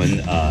Let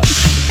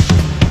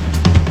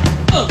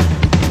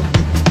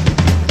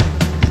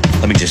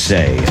me just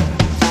say,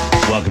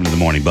 welcome to the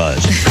Morning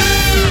Buzz.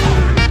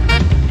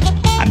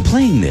 I'm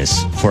playing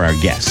this for our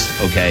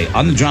guests, okay?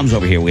 On the drums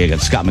over here, we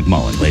got Scott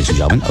McMullen, ladies and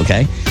gentlemen,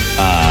 okay?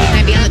 Can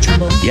I be on the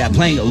trombone? Yeah,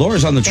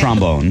 Laura's on the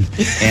trombone,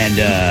 and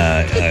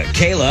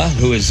Kayla,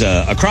 who is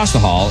across the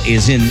hall,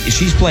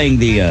 she's playing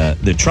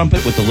the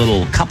trumpet with the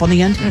little cup on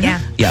the end.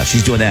 Yeah. Yeah,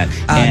 she's doing that.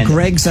 And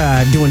Greg's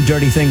doing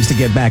dirty things to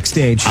get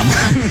backstage.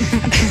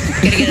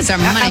 Gotta get us our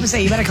money. I would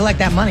say you better collect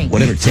that money.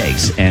 whatever it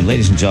takes. And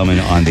ladies and gentlemen,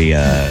 on the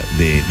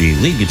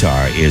lead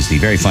guitar is the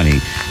very funny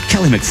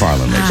Kelly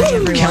McFarland. Hi,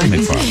 everyone. Kelly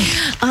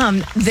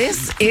McFarland.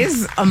 This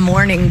is a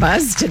morning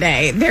buzz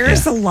today.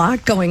 There's a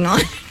lot going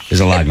on. There's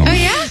a lot going on. Oh,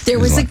 yeah? There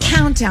was a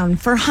countdown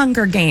for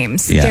Hunger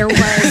Games. Yeah. There was.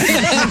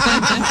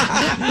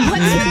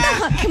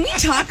 Can we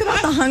talk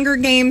about the Hunger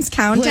Games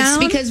countdown? Well,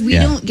 it's because we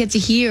don't get to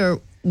hear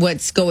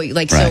what's going.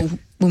 Right. So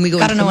when we go,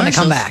 Gotta into know when to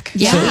come commercials- back.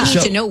 Yeah, we need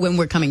So- to know when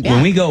we're coming back.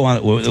 When we go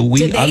on,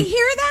 Did they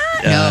hear that?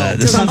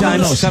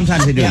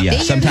 Sometimes they do. Yeah,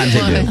 sometimes they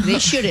do. They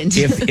shouldn't.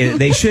 If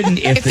they shouldn't,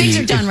 If things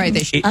are done right,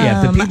 they should.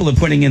 If the people are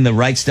putting in the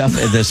right stuff,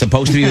 they're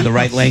supposed to be the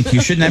right length.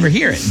 You should never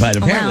hear it, but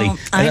apparently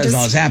that doesn't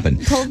always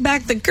happen. Pulled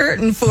back the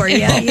curtain for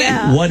you. But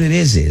Yeah. what it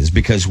is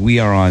because we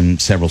are on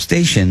several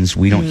stations,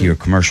 we don't hear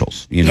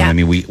commercials. You know what I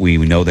mean? We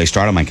know they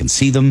start them. I can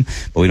see them,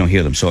 but we don't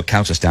hear them. So it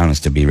counts us down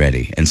as to be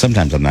ready. And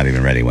sometimes I'm not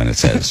even ready when it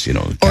says, or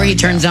he counting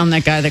turns down. on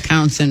that guy that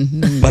counts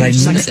and. But I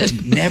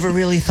never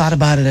really thought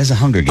about it as a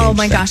Hunger Games. Oh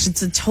my thing. gosh,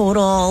 it's a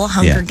total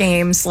Hunger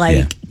Games.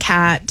 Like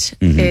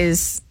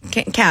Katniss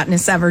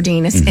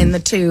Everdeen is in the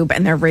tube,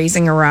 and they're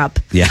raising her up.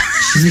 Yeah.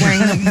 She's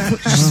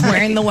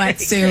wearing the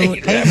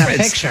wetsuit. Paint the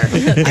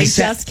picture. I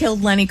just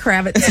killed Lenny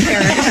Kravitz's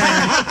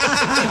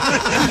character.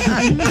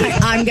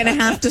 I'm gonna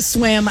have to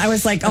swim. I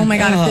was like, oh my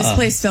god, if this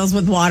place fills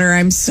with water,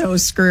 I'm so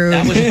screwed.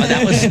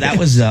 That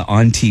was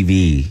on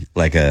TV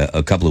like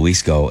a couple of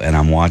weeks ago, and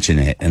I'm watching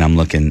it, and I'm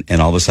looking,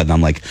 and all of a sudden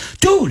I'm like,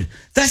 dude,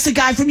 that's the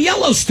guy from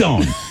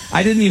Yellowstone.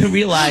 I didn't even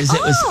realize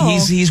it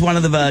was he's one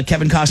of the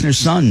Kevin Costner's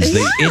sons,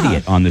 the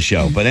idiot on the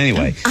show. But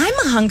anyway, I'm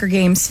a Hunger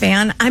Games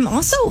fan. I'm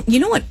also, you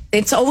know what?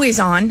 It's always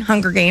on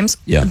Hunger Games.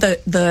 Yeah.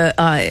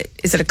 The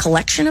is it a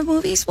collection of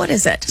movies? What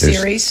is it?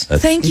 Series.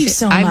 Thank you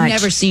so much. I've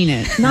never seen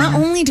it. Not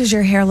only does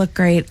your hair look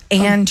great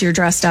and you're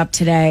dressed up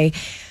today,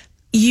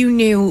 you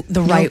knew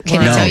the right Can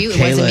word. I tell you? It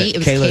wasn't me. It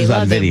was Kayla's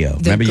Kayla, on video. The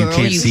Remember, you girl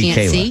can't see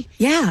Kayla.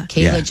 Yeah.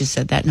 Kayla Yeah. just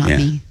said that, not Yeah.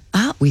 me.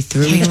 Oh, We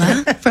threw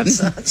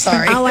Kayla.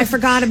 Sorry. Oh, I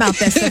forgot about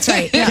this. That's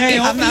right. Hey,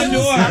 open the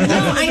door. Open the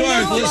I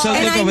door. know. So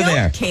And look I over know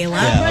there. Kayla.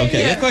 Yeah,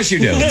 okay. Of course you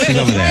do. She's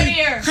over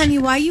there. Honey,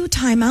 why you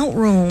timeout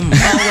room?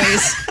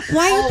 Always.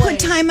 Why you put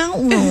timeout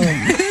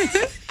room?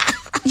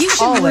 You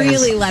should Always.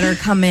 really let her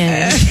come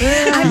in.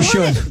 You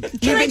should.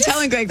 You've been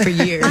telling Greg for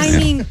years. I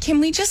mean, can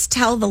we just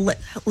tell the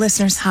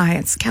listeners, hi,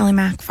 it's Kelly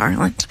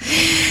McFarland.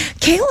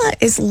 Kayla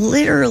is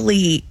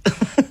literally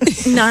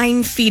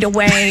 9 feet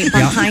away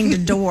behind a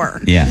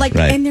door. Yeah, like,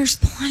 right. and there's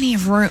plenty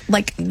of room.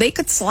 Like, they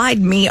could slide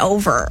me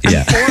over.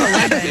 Yeah.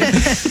 I'm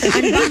 4'11".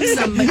 I'm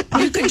buxom,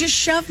 but you could just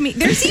shove me.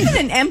 There's even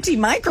an empty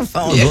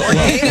microphone.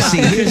 Well,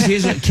 see,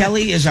 here's what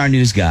Kelly is our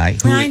news guy.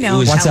 I know,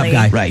 who is- What's up, Kelly.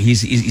 guy? Right,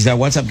 he's our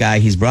What's Up guy.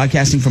 He's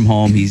broadcasting from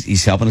home.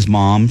 He's helping his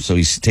mom, so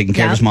he's taking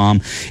care of Yep. his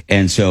mom,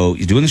 and so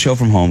he's doing the show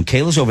from home.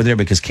 Kayla's over there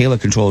because Kayla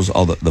controls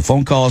all the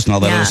phone calls and all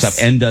that other Yes. stuff,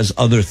 and does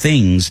other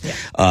things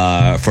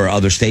for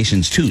other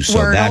stations too. So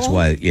Wordle? that's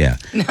why,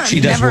 she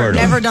does Wordle.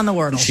 Never done the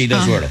Wordle. She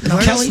does Wordle.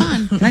 Wordle's Kelly,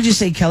 fun. can I just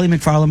say Kelly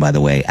McFarland, by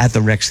the way, at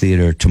the Rex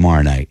Theater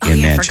tomorrow night Oh, in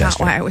yeah, I Manchester. forgot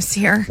why I was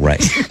here.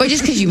 Right. But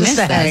just because you missed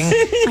the hang.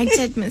 that. I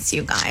did miss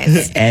you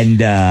guys.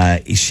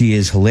 And she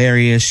is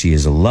hilarious. She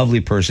is a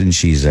lovely person.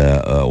 She's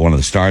one of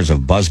the stars of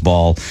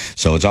Buzzball.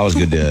 So it's always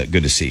good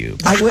to see you.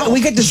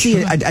 We get to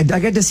see I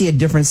get to see a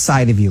different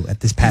side of you at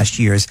this past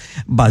year's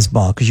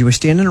Buzzball because you were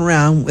standing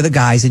around with the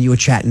guys and you were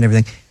chatting and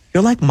everything.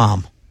 You're like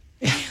mom.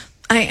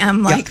 I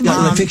am like Yeah,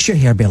 mom. fix your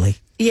hair, Billy.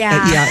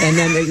 Yeah. Yeah, and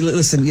then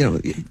listen,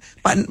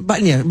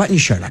 button your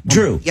shirt up.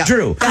 Drew. Yeah.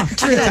 Drew.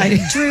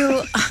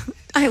 Drew,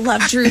 I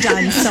love Drew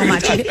Dunn so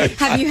much.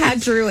 Have you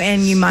had Drew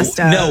in? You must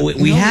have. No,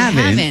 we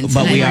haven't.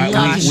 But Oh we my are.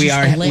 gosh, We she's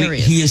are.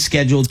 hilarious. He is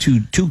scheduled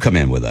to come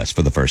in with us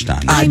for the first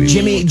time.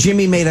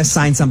 Jimmy made us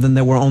sign something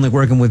that we're only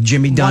working with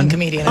Jimmy Dunn. One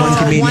comedian.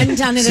 One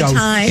done at a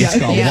time. It's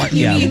called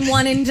You mean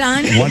one and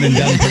done? One and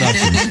Done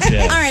Productions.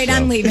 Yeah, All right, so.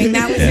 I'm leaving.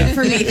 That was it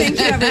for me. Thank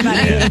you,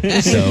 everybody.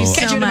 Thank So- you Catch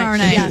so you tomorrow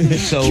much. night. Yeah.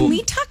 So- Can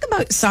we talk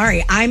about?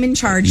 Sorry, I'm in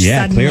charge.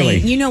 Yeah, suddenly. clearly.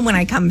 You know when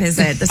I come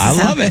visit. This is I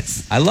how love it.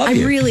 I love I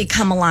you. really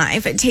come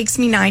alive. It takes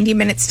me 90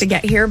 minutes to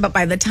get here, but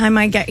by the time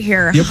I get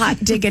here, hot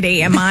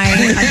diggity, am I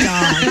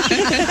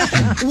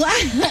a dog?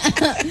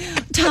 What?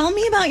 Tell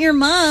me about your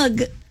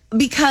mug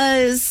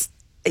because.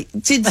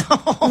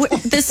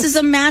 This is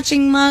a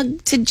matching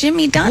mug to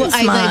Jimmy Dunn's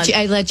Well, mug.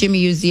 I let Jimmy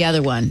use the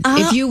other one.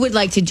 If you would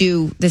like to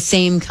do the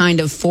same kind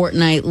of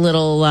Fortnite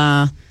little.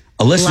 A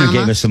listener llama?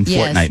 gave us some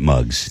Yes. Fortnite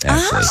mugs.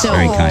 Actually, So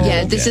very kind.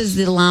 yeah, of this is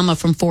the llama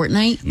from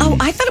Fortnite. Oh,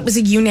 I thought it was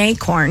a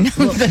unicorn,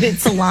 but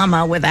it's a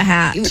llama with a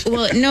hat.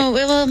 Well, no,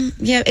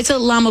 yeah, it's a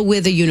llama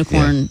with a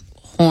unicorn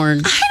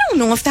horn. I don't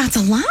know if that's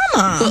a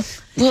llama.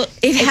 Well,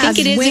 It I has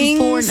think it is wings.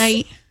 in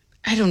Fortnite.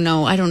 I don't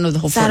know. I don't know the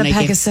whole Is that a Fortnite game.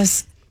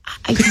 Pegasus?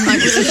 I'm not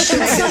really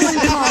sure. Someone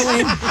call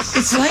in.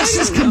 It's like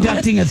she's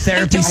conducting a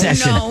therapy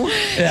session.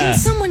 Can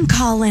someone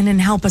call in and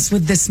help us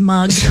with this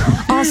mug?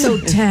 Also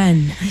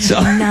 10,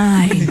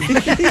 9,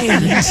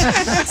 8,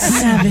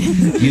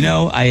 7. You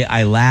know,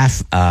 I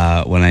laugh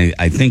when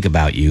I think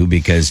about you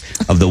because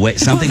of the way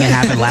something that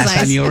happened last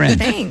time you were in.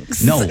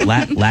 Thanks. No,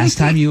 last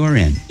time you were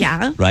in.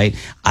 Yeah. Right?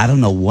 I don't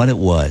know what it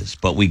was,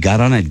 but we got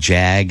on a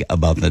jag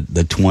about the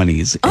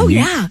 20s. Oh, and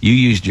yeah. You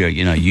used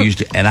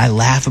and I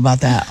laugh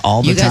about that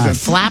all the You time. guys were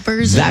flappers.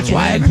 That's or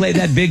why I whatever. played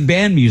that big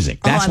band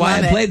music. That's why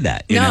love I it. played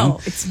that. You know?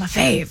 It's my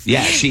fave.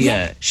 Yeah,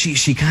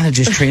 she kind of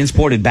just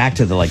transported back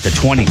to the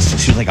 20s.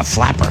 She was like a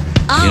flapper.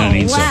 Oh, you know what I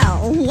mean?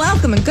 well,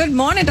 welcome and good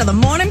morning to the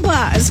Morning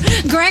Buzz.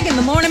 Greg and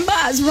the Morning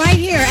Buzz right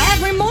here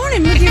every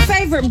morning with your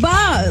favorite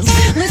buzz.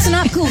 Listen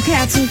up, cool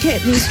cats and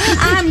kittens.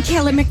 I'm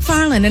Kelly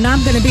McFarland, and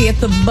I'm going to be at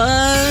the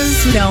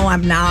Buzz. No,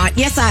 I'm not.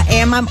 Yes, I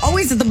am. I'm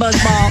always at the Buzz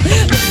Ball.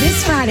 But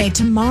this Friday,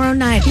 tomorrow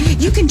night,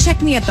 you can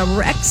check me at the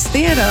Rex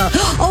Theater.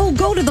 Oh,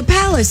 go to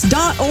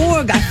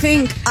thepalace.org, I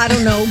think. I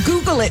don't know.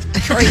 Google it,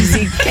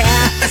 crazy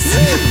cats.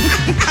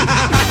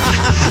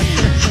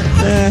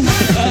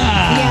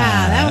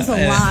 Yeah, that was a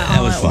lot That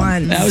all was at fun.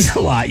 once. That was a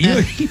lot.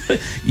 You're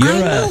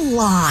I'm a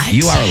lot.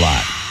 You are a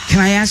lot. Can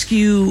I ask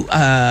you?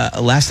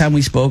 Last time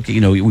we spoke, we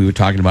were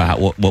talking about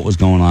what was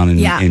going on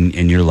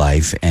in your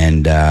life,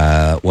 and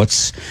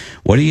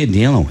what are you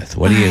dealing with?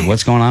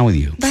 What's going on with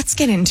you? Let's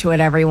get into it,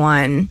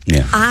 everyone.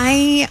 Yeah.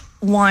 I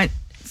want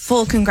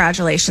full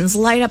congratulations.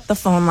 Light up the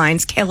phone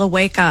lines. Kayla,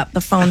 wake up.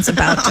 The phone's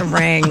about to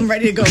ring. I'm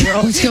ready to go,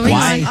 girl. What's going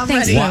Why? on?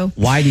 Thanks, Why, Boo.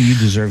 why do you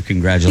deserve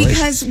congratulations?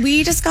 Because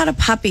we just got a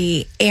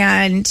puppy,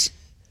 and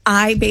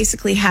I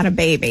basically had a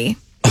baby.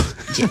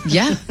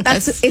 Yeah. I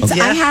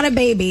had a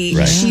baby.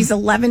 Right. She's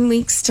 11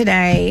 weeks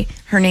today.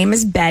 Her name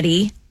is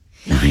Betty.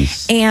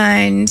 Nice.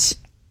 And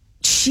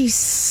she's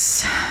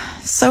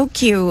so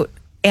cute.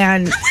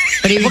 And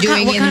What are you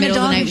doing what in the kind of middle of the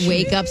dog night? is she?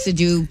 Wake ups to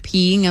do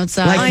peeing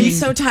outside? Like I'm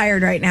so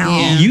tired right now.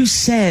 Yeah. You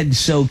said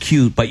so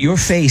cute, but your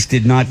face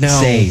did not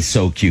say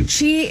so cute.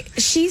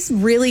 She's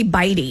really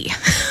bitey.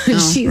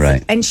 She's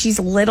Right. and she's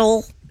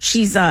little.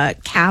 She's a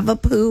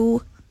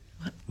Cavapoo.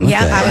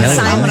 Yeah, the I hell would is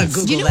sign that? one. I'm gonna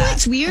Google You know that.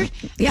 what's weird?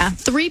 Yeah.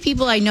 3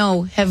 people I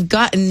know have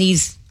gotten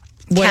these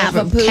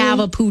Cavapoo?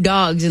 Cavapoo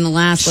dogs in the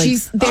last 4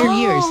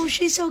 years. Oh,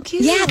 she's so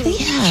cute. Yeah,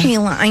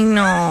 Kayla, I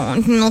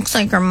know. He looks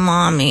like her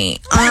mommy.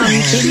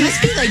 They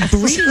must be like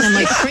breeding them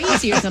like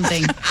crazy or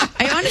something.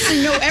 I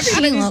honestly know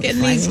everybody who's looks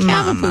getting like these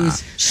Mama.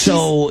 Cavapoos.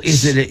 So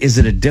is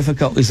it a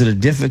difficult?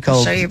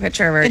 Show you a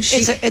picture of her.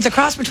 It's a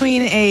cross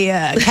between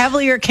a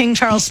Cavalier King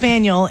Charles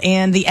Spaniel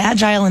and the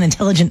agile and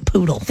intelligent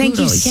poodle. Thank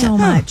you Poodle, so yeah.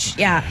 much.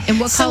 Yeah. And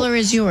what color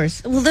is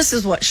yours? Well, this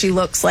is what she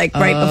looks like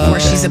right before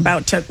she's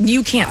about to.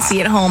 You can't see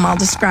at home. I'll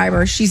describe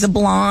her. She's a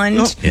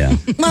blonde. Yeah.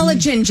 Well, a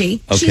gingy.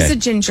 Okay. She's a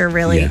ginger,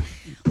 really. Yeah.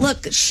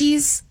 Look,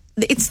 it's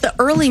the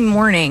early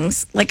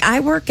mornings. Like,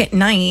 I work at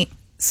night,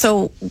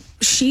 so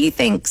she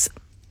thinks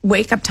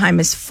wake up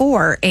time is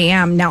 4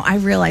 a.m. Now, I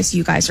realize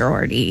you guys are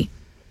already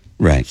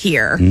Right.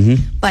 here,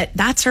 but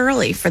that's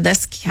early for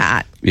this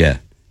cat. Yeah.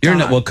 You're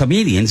Dog.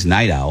 comedians,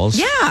 night owls.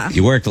 Yeah.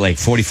 You work like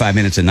 45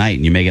 minutes a night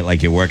and you make it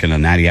like you're working a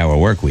 90-hour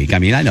work week. I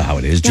mean, I know how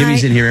it is.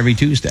 Jimmy's in here every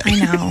Tuesday. I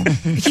know.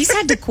 He's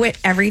had to quit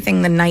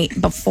everything the night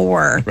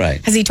before.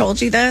 Right. Has he told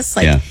you this?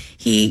 Like, Yeah.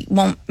 he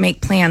won't make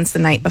plans the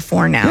night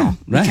before now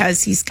right.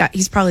 because he's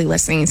probably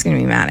listening. He's going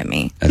to be mad at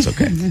me. That's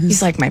okay.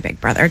 He's like my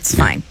big brother. It's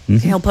fine. Mm-hmm.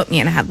 He'll put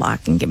me in a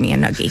headlock and give me a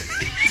noogie.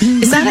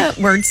 Is that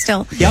a word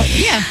still? Yep.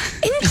 Yeah.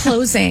 In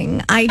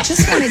closing, I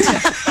just wanted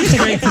to.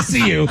 Great to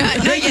see you.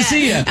 Great to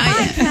see you.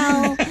 Hi,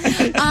 Cal.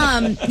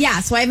 Yeah,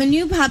 so I have a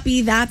new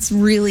puppy. That's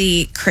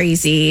really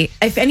crazy.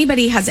 If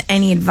anybody has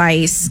any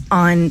advice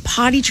on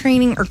potty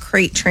training or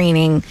crate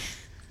training,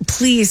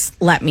 please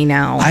let me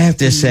know. I have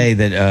to say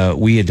that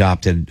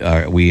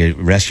we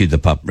rescued the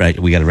pup. Right,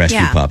 we got a rescue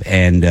Yeah. pup,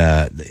 and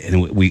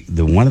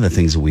one of the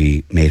things that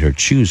we made her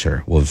choose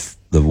her was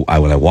when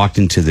I walked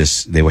into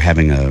this. They were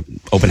having a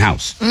open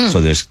house, so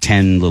there's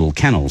 10 little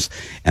kennels,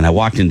 and I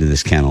walked into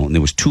this kennel, and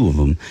there was 2 of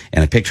them,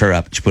 and I picked her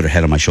up. She put her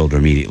head on my shoulder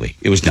immediately.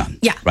 It was done.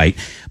 Yeah. Right.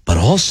 But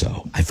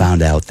also, I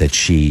found out that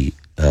she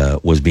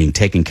was being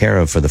taken care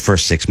of for the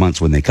first 6 months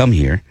when they come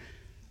here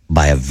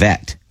by a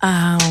vet.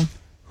 Oh.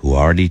 Who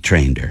already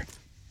trained her.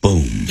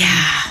 Boom.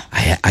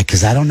 Yeah.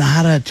 Because I don't know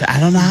how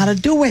to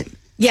do it.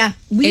 Yeah.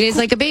 It is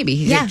like a baby.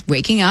 Yeah.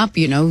 Waking up,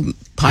 I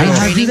potty don't know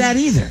how to do training. that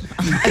either.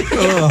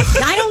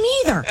 I don't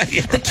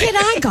either. The kid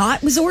I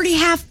got was already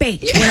half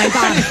baked when I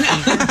got him.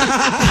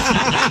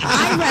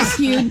 I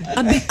rescued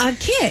a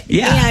kid.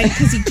 Yeah.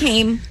 Because he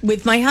came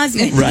with my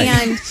husband. Right.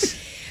 And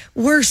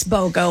worst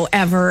BOGO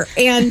ever.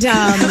 And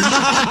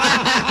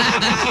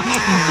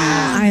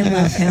I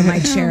love him. I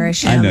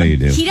cherish him. I know you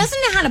do. He doesn't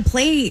know how to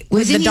play with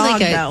Wasn't the he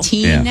dog, like a though.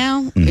 teen Yeah.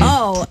 now?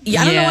 Oh,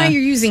 yeah, I don't know why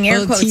you're using air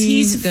Oh, quotes. teen,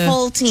 He's the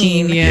full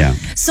teen. yeah. Yeah.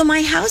 So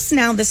my house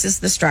now, this is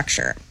the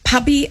structure.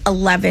 Puppy,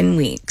 11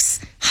 weeks.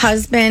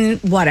 Husband,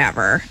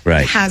 whatever.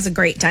 Right. Has a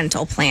great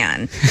dental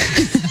plan.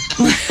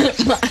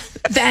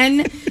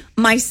 Then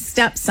my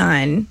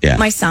stepson,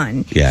 my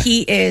son,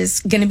 he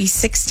is going to be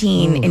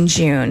 17 in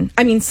June,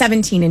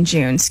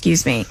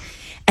 excuse me.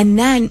 And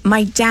then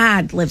my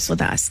dad lives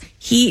with us.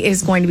 He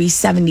is going to be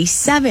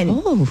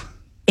 77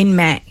 in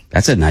May.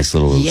 That's a nice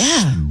little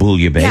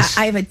bouillabaisse. Yeah,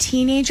 I have a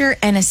teenager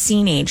and a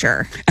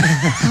teenager.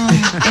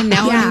 And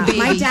now a new baby.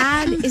 My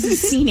dad is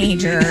a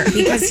teenager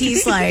because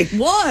he's like,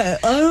 what?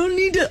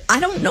 I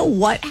don't know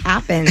what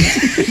happened.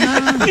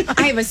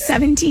 I have a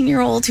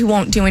 17-year-old who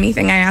won't do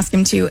anything I ask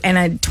him to, and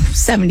a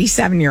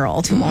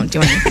 77-year-old who won't do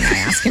anything I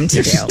ask him to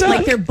do. Stuck.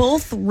 Like, they're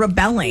both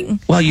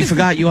rebelling. Well, you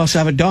forgot you also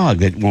have a dog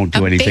that won't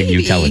do anything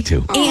you tell it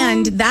to.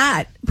 And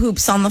that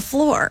poops on the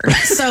floor.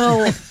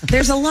 So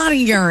there's a lot of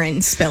urine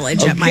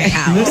spillage at my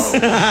house.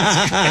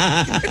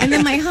 And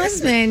then my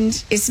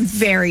husband is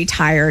very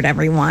tired,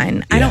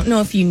 everyone. I don't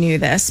know if you knew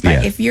this,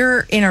 but if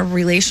you're in a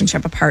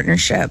relationship, a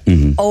partnership,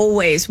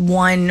 always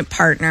one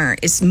partner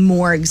is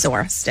more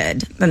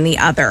exhausted than the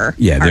other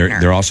partner.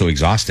 They're also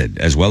exhausted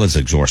as well as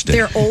exhausted.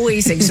 They're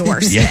always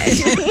exhausted.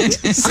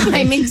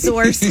 I'm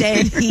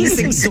exhausted. He's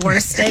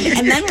exhausted.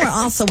 And then we're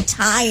also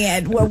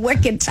tired. We're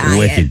wicked tired.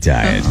 Wicked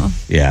tired.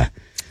 Yeah.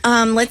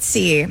 Let's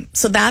see.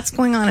 So that's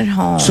going on at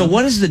home. So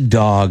what is the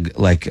dog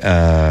like?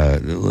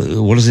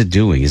 What is it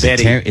doing? Is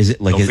Betty. Is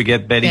it like? Don't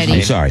forget Betty.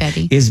 I'm sorry.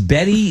 Betty. Is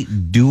Betty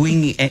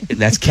doing?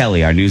 That's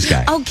Kelly, our news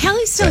guy. Oh,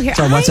 Kelly's still here.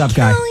 So what's Hi, up,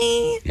 guy?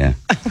 Kelly. Yeah.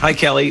 Hi,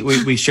 Kelly.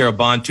 We share a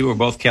bond too. We're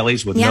both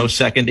Kellys with no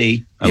second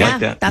E. I like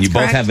that. That's You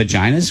both correct. have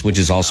vaginas, which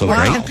is also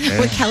great.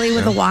 We're Kelly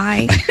with a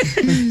Y.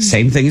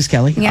 Same thing as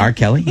Kelly. Yeah. Our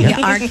Kelly.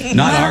 Yeah. Yeah,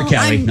 Not well, our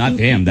Kelly. I'm- Not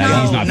him.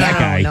 He's not that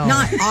guy.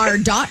 Not our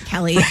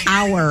Kelly.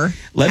 Our.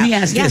 Let me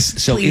ask Yes,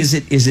 this. So please.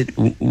 is it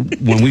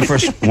when we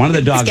first one of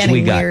the dogs getting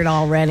we got weird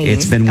already.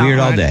 It's been weird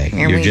all God. day.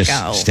 Here You're we just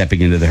go.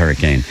 stepping into the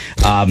hurricane.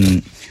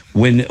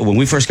 When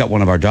we first got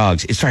one of our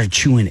dogs, it started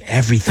chewing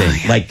everything,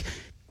 like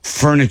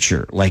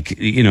furniture, like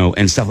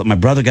and stuff. Like my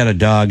brother got a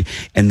dog,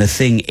 and the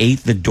thing ate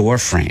the door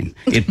frame.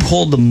 It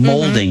pulled the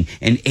molding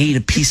and ate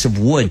a piece of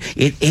wood.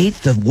 It ate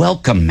the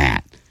welcome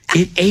mat.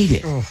 It ate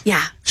it.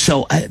 Yeah.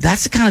 So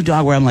that's the kind of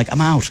dog where I'm like,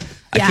 I'm out.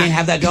 I Yeah. can't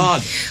have that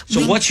dog.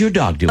 So what's your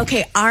dog doing?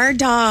 Okay, our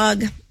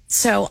dog.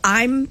 So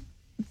I'm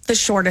the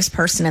shortest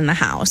person in the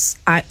house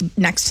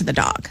next to the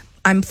dog.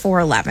 I'm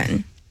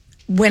 4'11".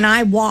 When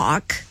I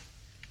walk,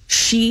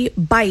 she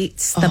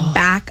bites the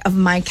back of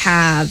my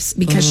calves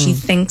because she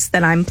thinks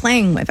that I'm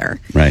playing with her.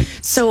 Right.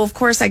 So, of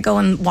course, I go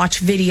and watch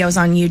videos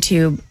on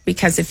YouTube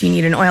because if you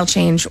need an oil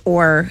change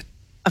or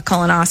a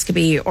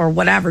colonoscopy or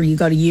whatever, you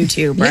go to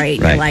YouTube, right? Right.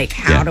 You're like,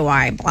 how do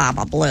I blah,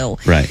 blah, blah.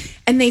 Right.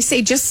 And they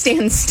say, just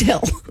stand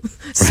still.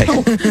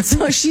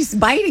 So she's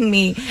biting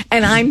me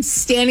and I'm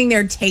standing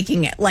there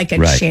taking it like a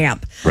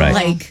champ. Right.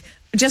 Like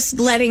just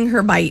letting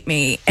her bite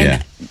me.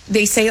 And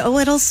they say, oh,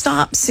 it'll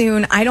stop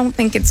soon. I don't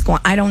think it's going,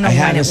 I don't know I when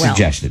have it a will.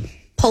 suggestion.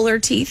 Pull her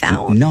teeth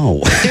out.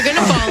 No. They're going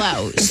to fall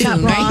out Is that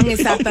soon, wrong? right?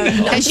 Is that the...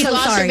 Has she I'm so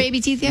lost sorry. her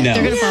baby teeth yet? No.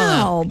 They're going to fall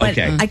out. No, but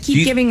Okay. I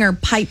keep giving her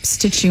pipes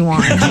to chew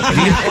on.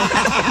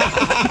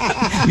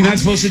 You're not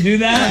supposed to do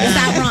that? Is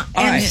that wrong?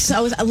 All And right.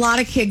 so a lot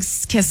of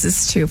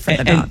kisses too for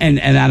the dog. And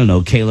I don't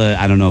know, Kayla.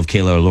 I don't know if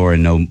Kayla or Laura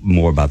know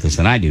more about this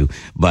than I do,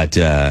 but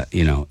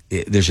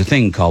there's a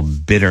thing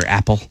called bitter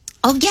apple.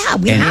 Oh yeah,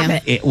 we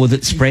have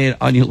it. Spray it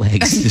on your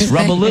legs. Just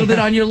rub a little bit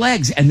on your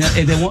legs, and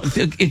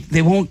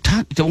they won't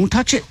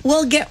touch it.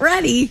 Well, get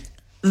ready.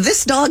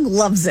 This dog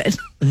loves it.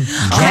 out.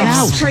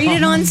 I've sprayed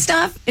it on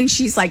stuff, and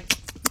she's like,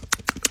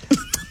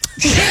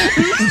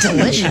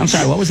 Delicious. I'm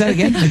sorry. What was that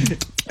again?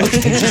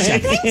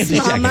 "Thanks,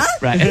 Mama.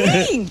 Right.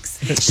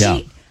 Thanks." Yeah.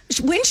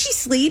 When she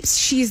sleeps,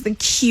 she's the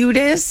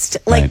cutest.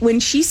 Like Right.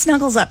 when she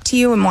snuggles up to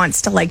you and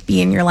wants to like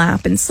be in your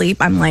lap and sleep,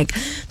 I'm like,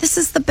 this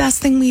is the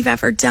best thing we've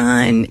ever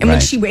done. And when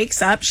Right. she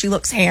wakes up, she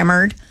looks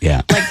hammered.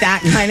 Yeah. Like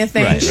that kind of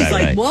thing. Right, She's right,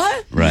 like, right.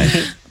 what?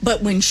 Right.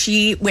 But when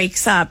she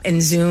wakes up and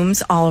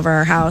zooms all over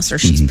our house or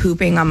she's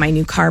pooping on my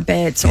new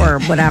carpets or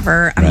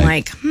whatever, I'm Right.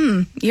 like,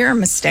 you're a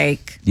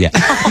mistake. Yeah.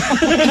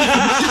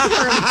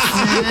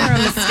 You're a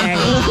mistake.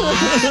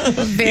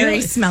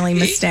 Very smelly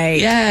mistake.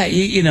 Yeah.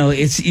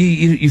 It's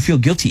you feel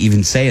guilty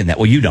even saying that.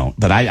 Well, you don't,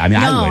 but I mean,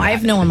 No, I would. I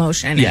have no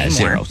emotion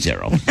anymore.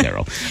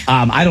 Zero.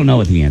 I don't know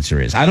what the answer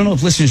is. I don't know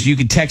if listeners, you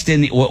could text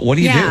in. What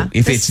do you Yeah, do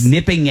if it's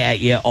nipping at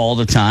you all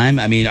the time?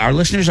 I mean, our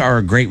listeners are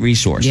a great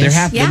resource.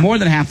 Yes. They're more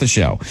than half the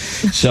show.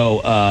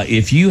 So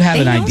if you have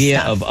They an know idea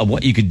stuff. of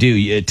what you could do,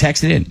 you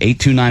text it in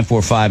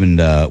 82945, and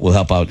we'll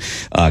help out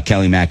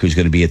Kelly Mack, who's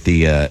going to be at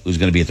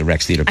the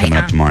Rex Theater coming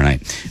up tomorrow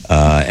night.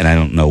 And I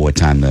don't know what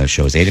time the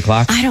show is.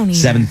 8:00. I don't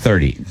either.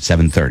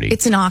 7:30.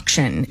 It's an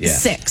auction. Yeah.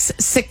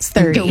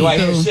 6:30. Do I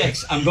hear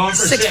 6? I'm going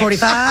for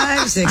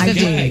 6:45,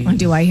 6:50.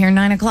 Do I hear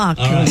 9 o'clock?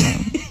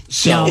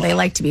 So, No, they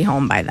like to be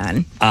home by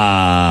then.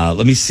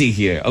 let me see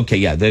here. Okay,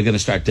 yeah, they're gonna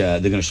start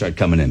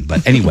coming in.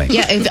 But anyway,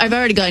 Yeah, I've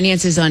already gotten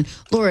answers on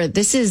Laura.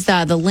 This is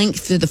the link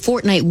through the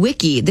Fortnite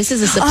wiki. This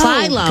is a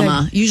supply Oh,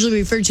 llama, usually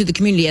referred to the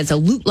community as a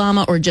loot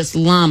llama or just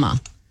llama.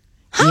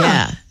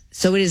 Yeah.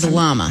 So it is a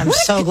llama. I'm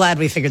so glad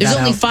we figured There's that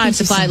out. only 5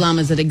 supply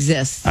llamas that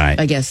exist, All right.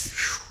 I guess.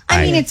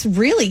 I mean, it's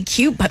really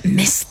cute, but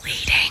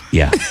misleading.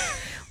 Yeah.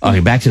 Okay,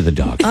 back to the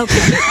dog.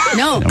 Okay.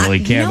 No, I don't really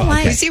care you know about- what?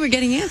 okay. You see, we're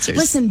getting answers.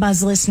 Listen,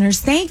 Buzz listeners,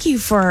 thank you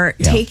for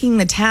Yeah. taking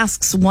the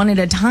tasks one at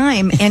a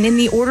time and in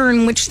the order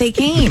in which they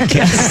came.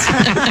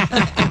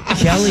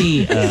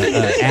 Kelly,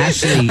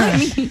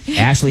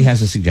 Ashley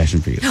has a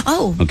suggestion for you.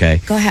 Oh,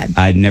 Okay. go ahead.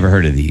 I'd never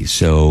heard of these.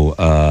 So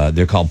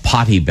they're called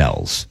potty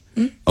bells.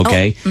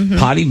 Okay.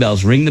 Potty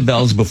bells. Ring the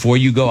bells before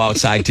you go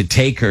outside to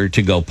take her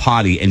to go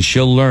potty, and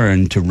she'll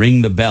learn to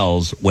ring the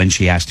bells when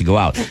she has to go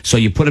out. So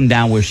you put them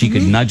down where she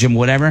could nudge him,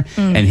 whatever,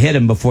 and hit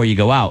him before you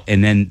go out,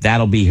 and then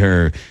that'll be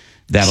her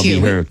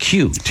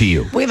cue to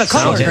you. We have a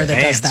coworker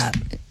that does that.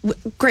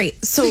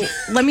 Great. So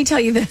let me tell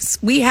you this.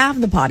 We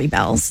have the potty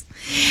bells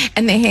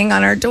and they hang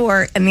on our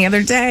door. And the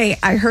other day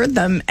I heard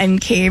them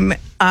and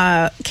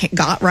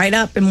got right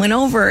up and went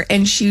over,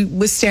 and she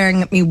was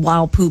staring at me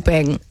while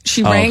pooping.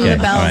 She rang okay. the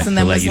bells All right. and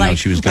then To let was you know like,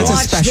 she was That's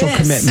going. a special this.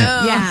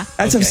 commitment. Yeah.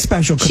 That's a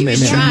special commitment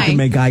when you trying. can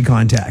make eye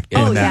contact.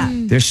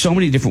 And, there's so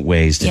many different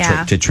ways to,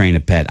 Yeah. to train a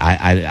pet.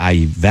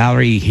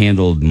 Valerie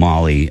handled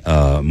Molly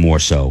more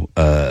so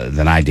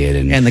than I did,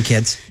 And the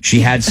kids. she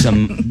had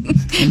some.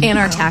 And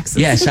our taxes.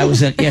 Yes, I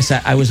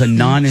was a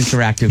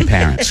non-interactive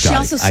parent. She Scotty.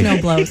 also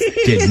snow blows.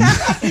 Did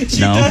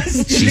no,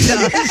 she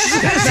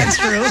That's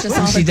true. Just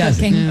all she the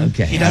doesn't. cooking.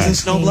 Okay, He doesn't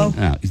snow blow?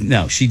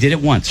 No, she did it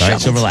once. All right,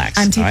 so relax.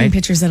 I'm all taking right?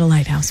 pictures at a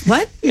lighthouse.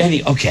 What?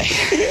 Okay,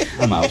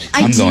 I'm out.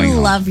 I I'm do going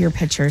home. love your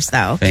pictures,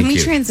 though. Thank Can we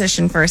you.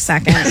 transition for a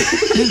second?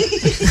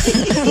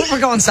 We're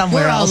going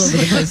somewhere We're all else.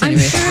 over the place I'm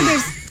anyway. sure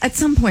at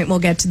some point we'll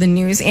get to the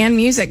news and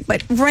music,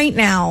 but right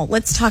now,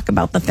 let's talk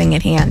about the thing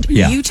at hand.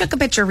 Yeah. You took a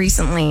picture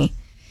recently.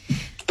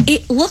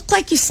 It looked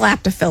like you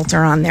slapped a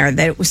filter on there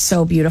that it was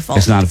so beautiful.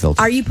 It's not a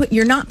filter.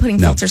 You're not putting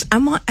No. filters.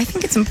 I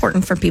think it's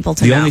important for people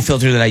to The know. only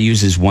filter that I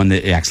use is one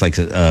that acts like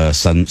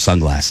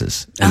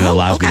sunglasses, and it Oh,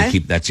 allows me okay. to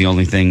keep. That's the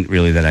only thing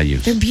really that I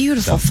use. They're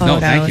beautiful No,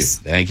 thank you, photos.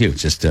 thank you.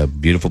 It's just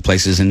beautiful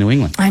places in New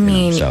England. I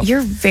mean, so.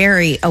 you're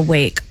very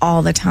awake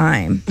all the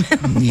time.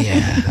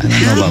 Yeah,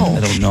 I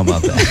don't know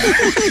about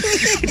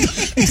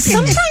that.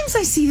 Sometimes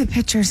I see the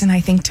pictures and I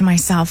think to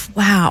myself,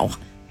 wow.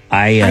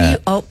 I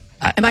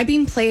Am I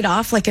being played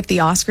off like at the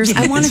Oscars?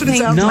 I want to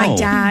thank my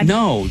dad.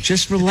 No,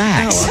 just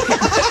relax.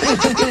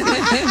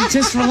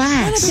 Just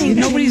relax. thank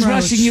Nobody's Tim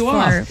rushing you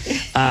Roach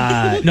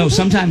off. No,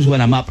 sometimes when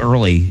I'm up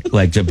early,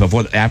 like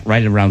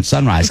right around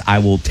sunrise, I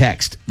will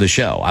text the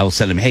show. I will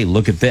send him, "Hey,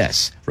 look at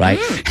this." Right?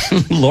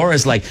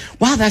 Laura's like,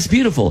 "Wow, that's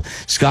beautiful."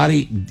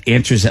 Scotty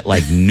answers at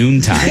like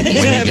noontime when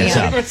he gets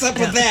up. What's up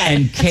with that?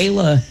 And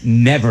Kayla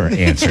never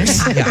answers.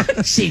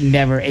 She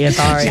never answers.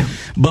 Sorry.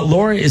 But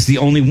Laura is the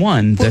only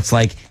one that's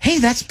like, "Hey,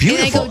 that's beautiful."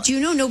 And I go, do you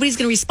know nobody's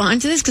going to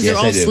respond to this because Yes,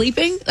 they're I all do.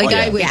 sleeping? Like, Oh,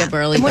 yeah. I wake up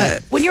early.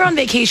 But When you're on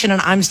vacation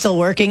and I'm still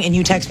working and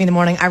you text me in the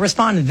morning, I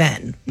respond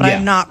then. But Yeah.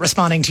 I'm not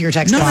responding to your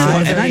text No, at I know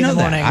 4:30 in the that.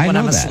 morning I when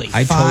know I'm that. asleep.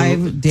 I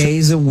 5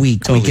 days a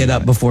week we get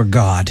up before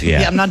God. Yeah.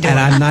 Yeah, I'm not doing And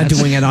that. I'm not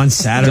doing it on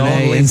Saturday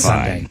Totally and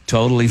fine. Sunday.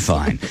 Totally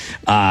fine.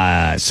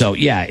 So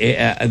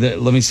yeah,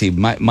 let me see.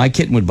 My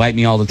kitten would bite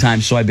me all the time,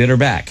 so I bit her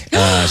back.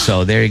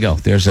 So there you go.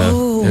 There's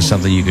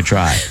something you could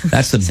try.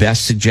 That's the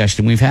best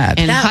suggestion we've had.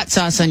 and hot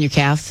sauce on your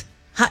calf.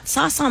 Hot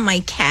sauce on my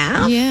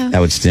calf? Yeah.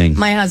 That would sting.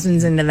 My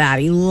husband's into that.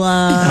 He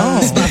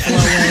loves buffalo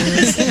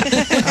wings.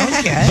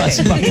 Okay.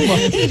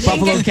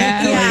 Buffalo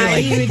cat. Yeah,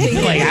 like, you would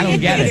think like, I don't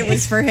get it it.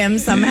 was for him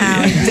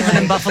somehow.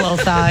 Dipping in buffalo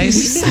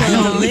thighs.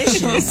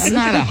 Delicious. I'm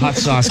not a hot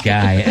sauce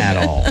guy at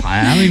all.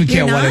 I don't even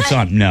care what it's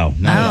on. No,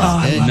 not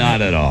at all.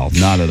 Not at all.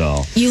 Not at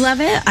all. You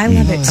love it? I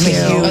love it I'm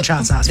too. a huge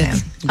hot sauce fan.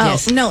 Oh,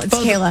 no, it's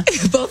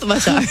Kayla. Both of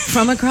us are.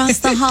 From across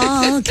the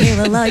hall,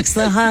 Kayla likes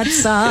the hot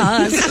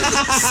sauce.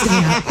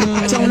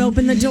 Stay up. Don't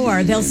open the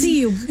door. They'll see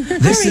you.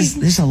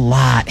 There's a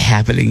lot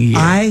happening here.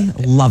 I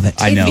love it.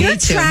 I know. If you're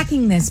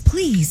tracking this,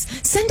 please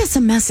send us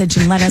a message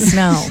and let us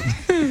know.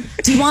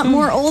 Do you want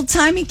more old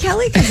timey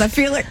Kelly? Because I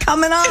feel it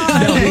coming on.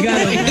 No,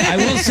 I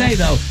will say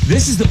though,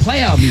 this is the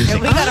playout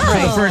music. We gotta for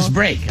break. the first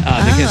break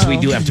because we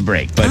do have to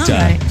break. But All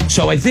right.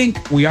 so I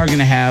think we are going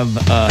to have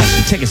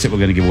some tickets that we're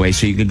going to give away,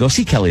 so you can go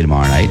see Kelly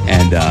tomorrow night,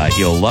 and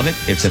you'll love it.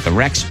 It's at the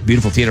Rex,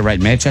 beautiful theater right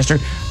in Manchester,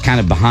 kind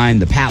of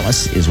behind the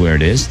Palace is where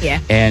it is. Yeah.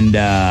 And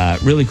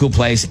really cool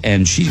place.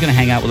 And she's going to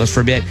hang out with us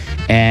for a bit.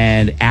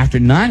 And after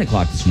 9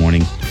 o'clock this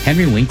morning,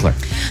 Henry Winkler.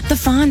 The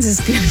Fonz is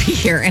going to be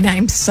here, and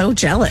I'm so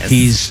jealous.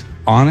 He's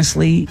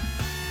honestly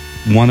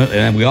one of,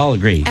 and we all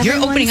agree, You're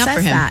Everyone opening up says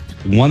for him. that.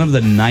 one of the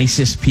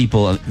nicest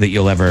people that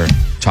you'll ever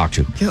talk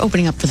to. You're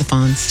opening up for the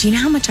Fonz. Do you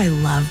know how much I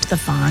loved the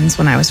Fonz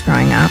when I was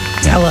growing up?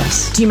 Tell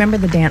us. Do you remember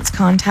the dance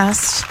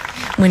contest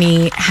when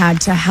he had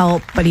to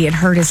help, but he had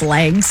hurt his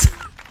legs?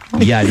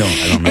 Yeah, I don't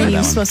And remember he that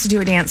was one. supposed to do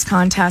a dance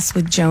contest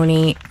with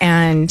Joni,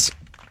 and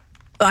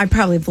I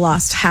probably have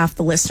lost half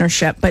the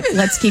listenership, but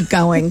let's keep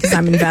going because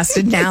I'm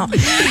invested now.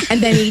 And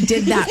then he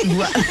did that.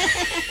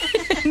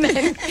 And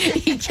then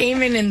he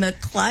came in the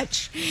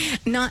clutch.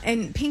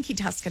 And Pinky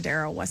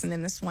Tuscadero wasn't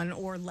in this one,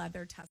 or Leather Tuscadero.